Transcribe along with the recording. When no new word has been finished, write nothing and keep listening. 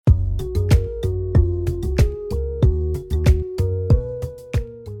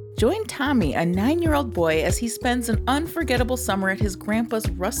Join Tommy, a 9-year-old boy, as he spends an unforgettable summer at his grandpa's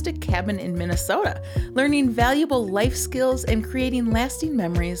rustic cabin in Minnesota, learning valuable life skills and creating lasting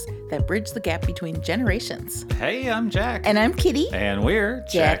memories that bridge the gap between generations. Hey, I'm Jack. And I'm Kitty. And we're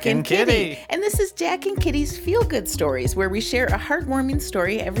Jack and Kitty. And this is Jack and Kitty's Feel Good Stories, where we share a heartwarming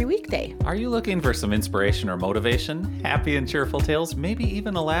story every weekday. Are you looking for some inspiration or motivation? Happy and cheerful tales, maybe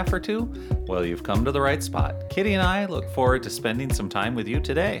even a laugh or two? Well, you've come to the right spot. Kitty and I look forward to spending some time with you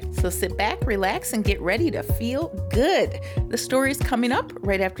today. So sit back, relax, and get ready to feel good. The story's coming up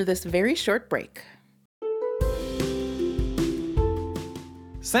right after this very short break.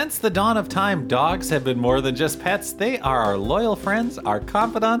 Since the dawn of time, dogs have been more than just pets. They are our loyal friends, our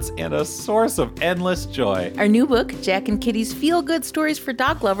confidants, and a source of endless joy. Our new book, Jack and Kitty's Feel Good Stories for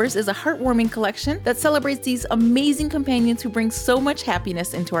Dog Lovers, is a heartwarming collection that celebrates these amazing companions who bring so much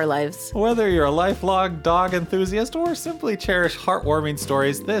happiness into our lives. Whether you're a lifelong dog enthusiast or simply cherish heartwarming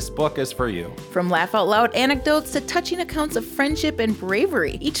stories, this book is for you. From laugh-out-loud anecdotes to touching accounts of friendship and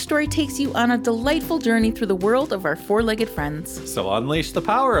bravery, each story takes you on a delightful journey through the world of our four-legged friends. So unleash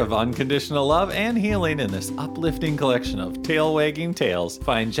the power of unconditional love and healing in this uplifting collection of tail-wagging tales.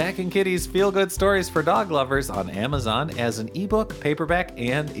 Find Jack and Kitty's Feel Good Stories for Dog Lovers on Amazon as an ebook, paperback,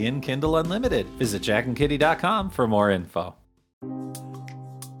 and in Kindle Unlimited. Visit jackandkitty.com for more info.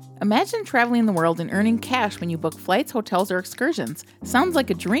 Imagine traveling the world and earning cash when you book flights, hotels, or excursions. Sounds like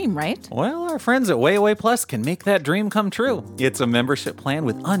a dream, right? Well, our friends at Way Plus can make that dream come true. It's a membership plan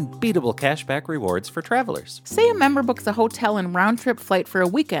with unbeatable cashback rewards for travelers. Say a member books a hotel and round-trip flight for a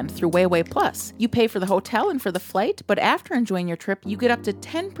weekend through Way Plus. You pay for the hotel and for the flight, but after enjoying your trip, you get up to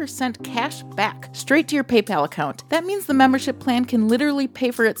 10% cash back, straight to your PayPal account. That means the membership plan can literally pay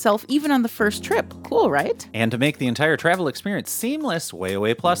for itself even on the first trip. Cool, right? And to make the entire travel experience seamless,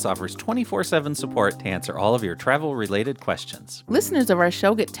 Way Plus offers 24/7 support to answer all of your travel-related questions. Listeners of our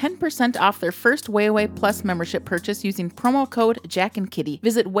show get 10% off their first Way Plus membership purchase using promo code Jack and Kitty.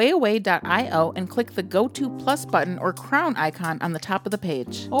 Visit wayaway.io and click the Go To Plus button or crown icon on the top of the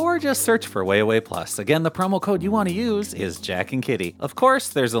page. Or just search for Way Plus. Again, the promo code you want to use is Jack and Kitty. Of course,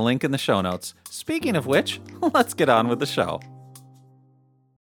 there's a link in the show notes. Speaking of which, let's get on with the show.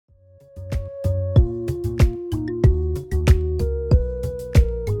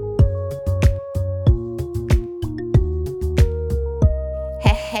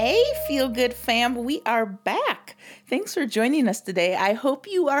 Hey, Feel Good fam, we are back. Thanks for joining us today. I hope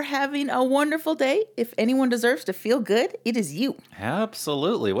you are having a wonderful day. If anyone deserves to feel good, it is you.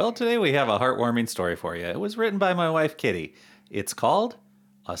 Absolutely. Well, today we have a heartwarming story for you. It was written by my wife, Kitty. It's called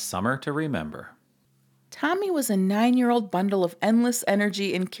A Summer to Remember. Tommy was a 9-year-old bundle of endless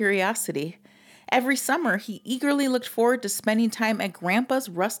energy and curiosity. Every summer, he eagerly looked forward to spending time at Grandpa's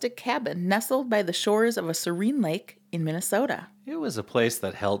rustic cabin nestled by the shores of a serene lake in Minnesota. It was a place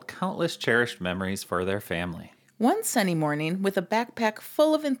that held countless cherished memories for their family. One sunny morning, with a backpack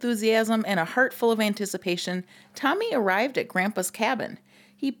full of enthusiasm and a heart full of anticipation, Tommy arrived at Grandpa's cabin.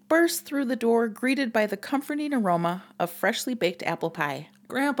 He burst through the door, greeted by the comforting aroma of freshly baked apple pie.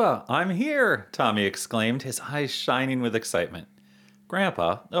 "Grandpa, I'm here!" Tommy exclaimed, his eyes shining with excitement.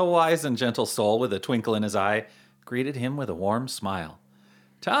 Grandpa, a wise and gentle soul with a twinkle in his eye, greeted him with a warm smile.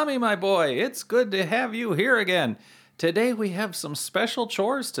 "Tommy, my boy, it's good to have you here again. Today we have some special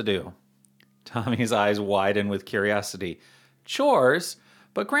chores to do." Tommy's eyes widened with curiosity. "Chores?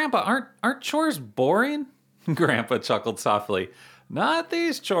 But Grandpa, aren't chores boring?" Grandpa chuckled softly. "Not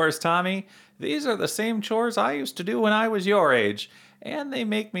these chores, Tommy. These are the same chores I used to do when I was your age, and they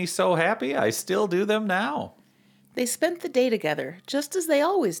make me so happy I still do them now." They spent the day together, just as they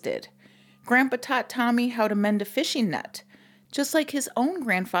always did. Grandpa taught Tommy how to mend a fishing net, just like his own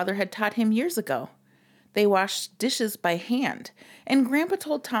grandfather had taught him years ago. They washed dishes by hand, and Grandpa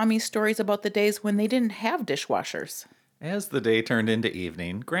told Tommy stories about the days when they didn't have dishwashers. As the day turned into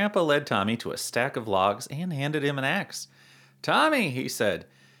evening, Grandpa led Tommy to a stack of logs and handed him an axe. "Tommy," he said,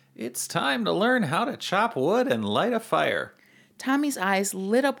 "it's time to learn how to chop wood and light a fire." Tommy's eyes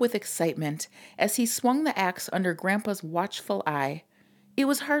lit up with excitement as he swung the axe under Grandpa's watchful eye. It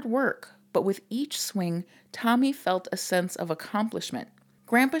was hard work, but with each swing, Tommy felt a sense of accomplishment.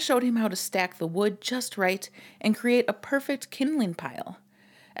 Grandpa showed him how to stack the wood just right and create a perfect kindling pile.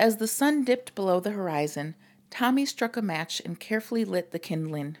 As the sun dipped below the horizon, Tommy struck a match and carefully lit the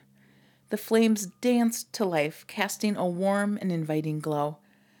kindling. The flames danced to life, casting a warm and inviting glow.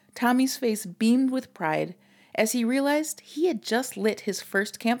 Tommy's face beamed with pride as he realized he had just lit his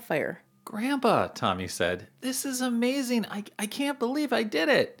first campfire. "Grandpa," Tommy said, "this is amazing. I can't believe I did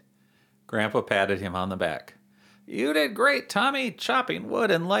it." Grandpa patted him on the back. "You did great, Tommy. Chopping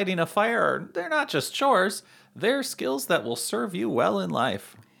wood and lighting a fire, they're not just chores. They're skills that will serve you well in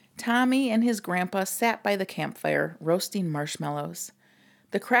life." Tommy and his grandpa sat by the campfire, roasting marshmallows.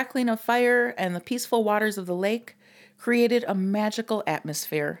 The crackling of fire and the peaceful waters of the lake created a magical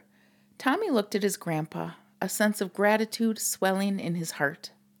atmosphere. Tommy looked at his grandpa, a sense of gratitude swelling in his heart.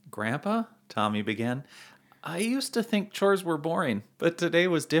 Grandpa, Tommy began, I used to think chores were boring, but today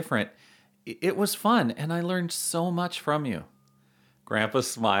was different. It was fun, and I learned so much from you. Grandpa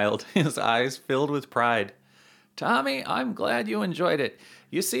smiled, his eyes filled with pride. Tommy, I'm glad you enjoyed it.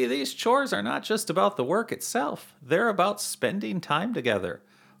 You see, these chores are not just about the work itself. They're about spending time together.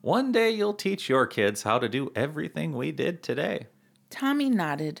 One day you'll teach your kids how to do everything we did today. Tommy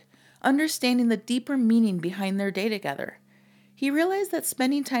nodded, understanding the deeper meaning behind their day together. He realized that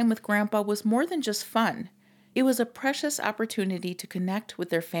spending time with Grandpa was more than just fun. It was a precious opportunity to connect with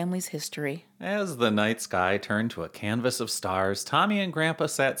their family's history. As the night sky turned to a canvas of stars, Tommy and Grandpa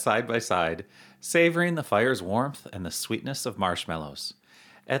sat side by side, savoring the fire's warmth and the sweetness of marshmallows.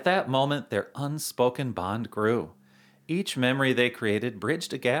 At that moment, their unspoken bond grew. Each memory they created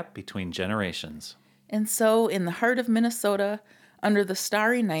bridged a gap between generations. And so, in the heart of Minnesota, under the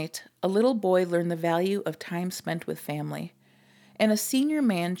starry night, a little boy learned the value of time spent with family. And a senior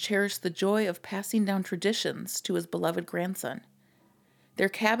man cherished the joy of passing down traditions to his beloved grandson. Their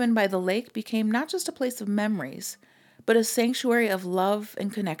cabin by the lake became not just a place of memories, but a sanctuary of love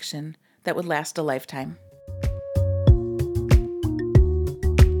and connection that would last a lifetime.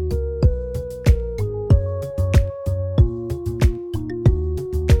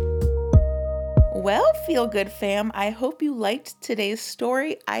 Well, Feel Good fam, I hope you liked today's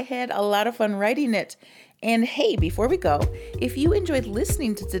story. I had a lot of fun writing it. And hey, before we go, if you enjoyed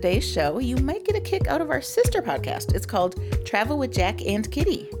listening to today's show, you might get a kick out of our sister podcast. It's called Travel with Jack and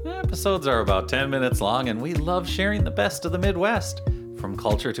Kitty. Episodes are about 10 minutes long, and we love sharing the best of the Midwest. From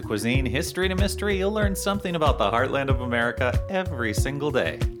culture to cuisine, history to mystery, you'll learn something about the heartland of America every single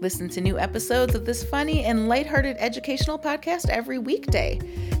day. Listen to new episodes of this funny and lighthearted educational podcast every weekday.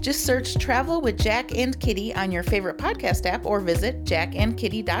 Just search Travel with Jack and Kitty on your favorite podcast app or visit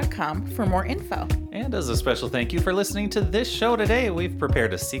jackandkitty.com for more info. And as a special thank you for listening to this show today, we've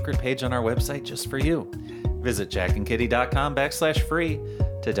prepared a secret page on our website just for you. Visit jackandkitty.com/free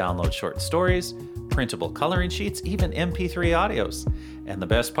to download short stories, printable coloring sheets, even MP3 audios. And the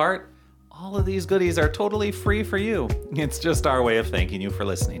best part, all of these goodies are totally free for you. It's just our way of thanking you for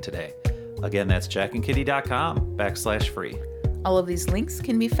listening today. Again, that's jackandkitty.com/free. All of these links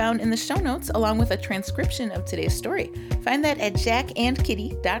can be found in the show notes along with a transcription of today's story. Find that at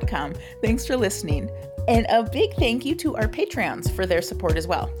jackandkitty.com. Thanks for listening. And a big thank you to our Patreons for their support as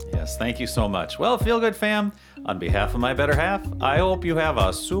well. Yes, thank you so much. Well, Feel Good fam, on behalf of my better half, I hope you have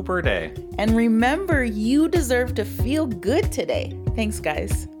a super day. And remember, you deserve to feel good today. Thanks,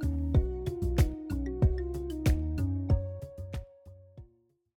 guys.